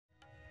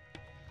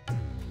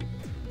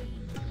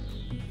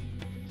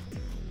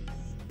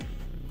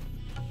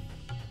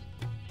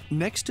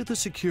Next to the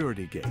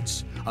security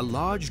gates, a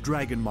large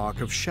dragon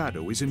mark of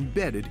shadow is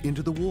embedded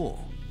into the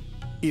wall.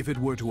 If it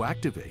were to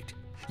activate,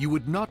 you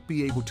would not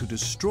be able to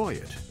destroy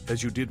it,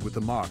 as you did with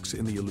the marks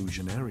in the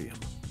illusionarium.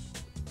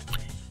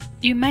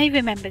 You may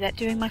remember that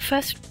during my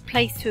first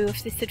playthrough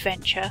of this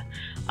adventure,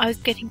 I was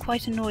getting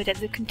quite annoyed at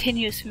the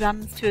continuous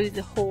run through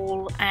the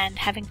hall and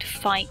having to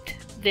fight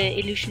the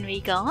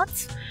illusionary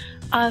guards.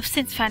 I've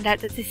since found out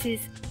that this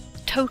is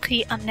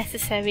totally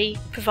unnecessary,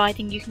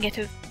 providing you can get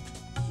a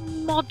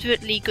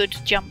moderately good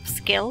jump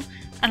skill,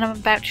 and I'm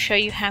about to show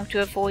you how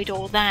to avoid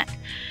all that.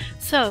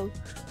 So,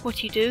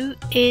 what you do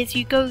is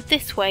you go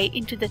this way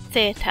into the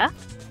theatre.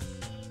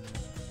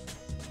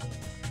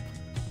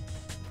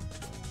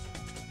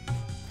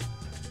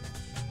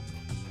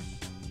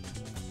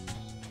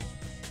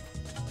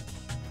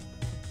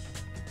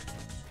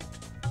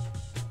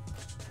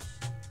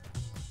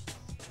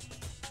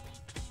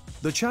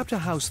 The Chapter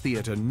House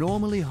Theatre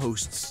normally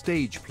hosts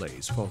stage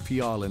plays for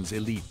Phiarlan's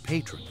elite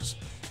patrons.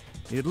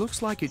 It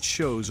looks like its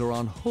shows are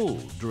on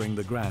hold during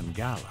the Grand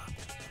Gala.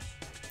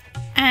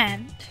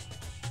 And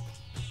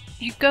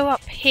you go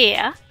up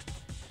here,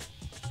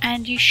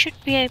 and you should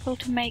be able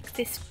to make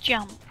this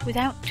jump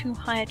without too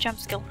high a jump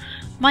skill.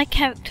 My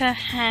character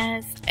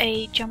has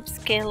a jump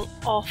skill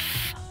of,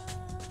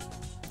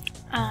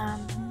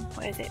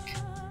 where is it?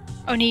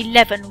 Only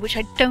 11, which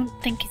I don't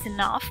think is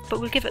enough, but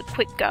we'll give it a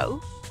quick go.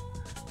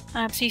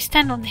 So you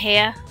stand on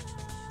here,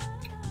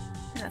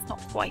 and that's not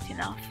quite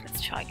enough.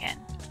 Let's try again.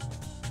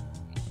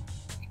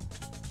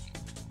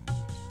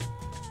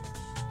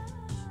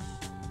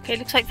 Okay,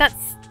 looks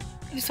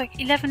like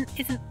 11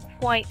 isn't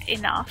quite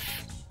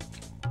enough.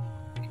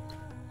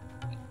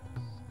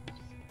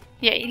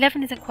 Yeah,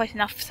 11 isn't quite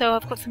enough, so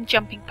I've got some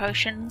jumping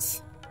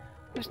potions.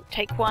 Just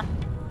take one.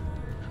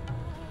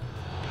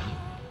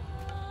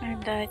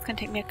 And it's going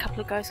to take me a couple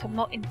of goes, so I'm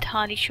not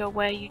entirely sure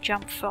where you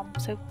jump from,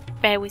 so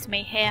bear with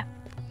me here.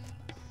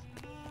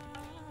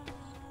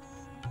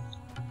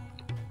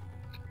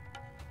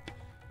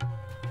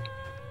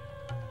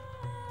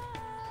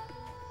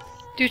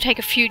 Do take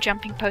a few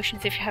jumping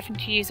potions if you're having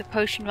to use a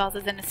potion rather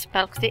than a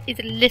spell, because it is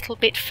a little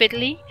bit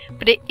fiddly,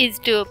 but it is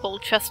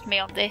doable, trust me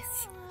on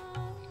this.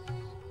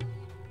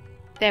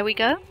 There we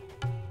go.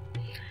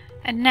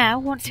 And now,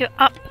 once you're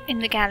up in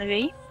the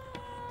gallery,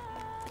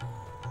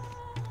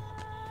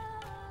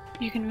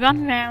 you can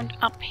run around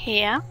up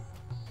here.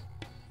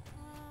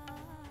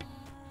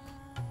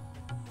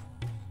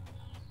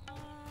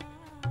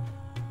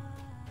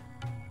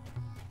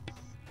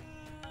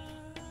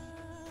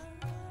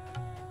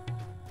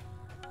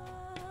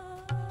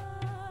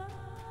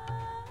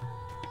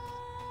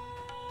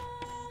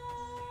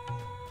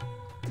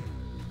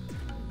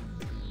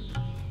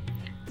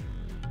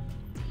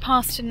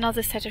 Past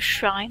another set of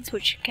shrines,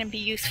 which can be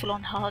useful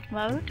on hard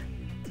mode.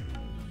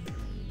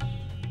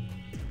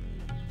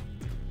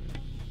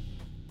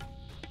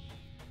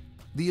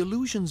 The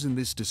illusions in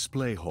this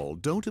display hall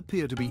don't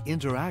appear to be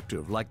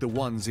interactive like the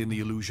ones in the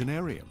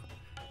illusionarium.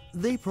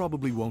 They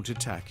probably won't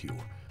attack you.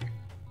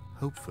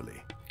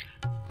 Hopefully.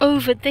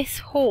 Over this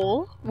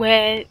hall,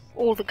 where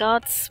all the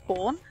guards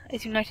spawn,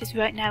 as you notice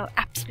right now,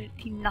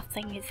 absolutely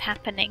nothing is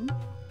happening.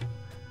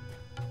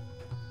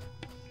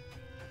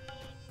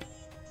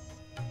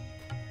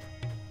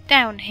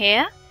 Down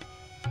here,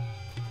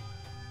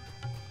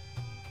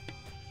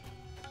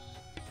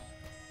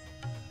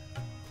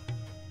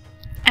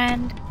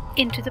 and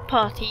into the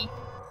party.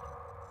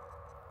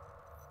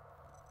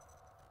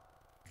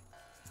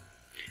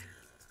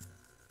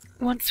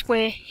 Once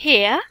we're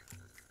here,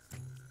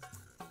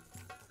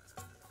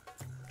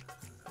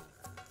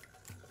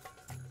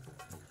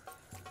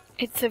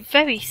 it's a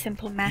very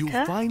simple matter.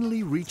 You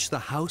finally reached the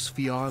House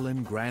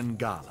Phiarlan Grand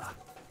Gala.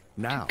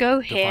 Now,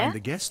 go to here, find the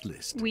guest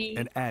list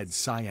and add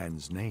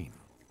Cyan's name.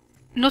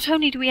 Not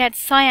only do we add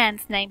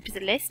Cyan's name to the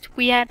list,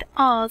 we add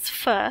ours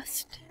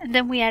first, and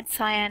then we add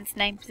Cyan's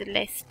name to the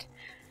list.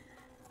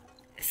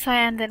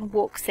 Cyan then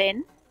walks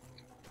in,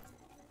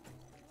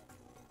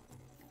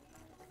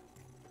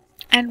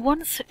 and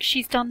once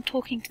she's done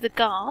talking to the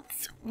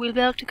guards, we'll be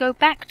able to go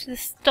back to the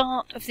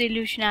start of the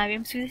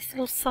illusionarium through this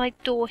little side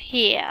door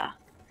here,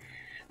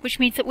 which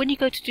means that when you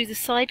go to do the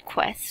side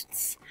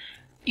quests,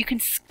 you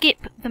can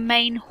skip the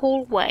main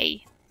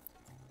hallway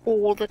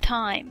all the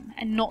time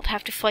and not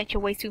have to fight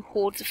your way through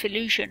hordes of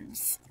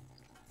illusions.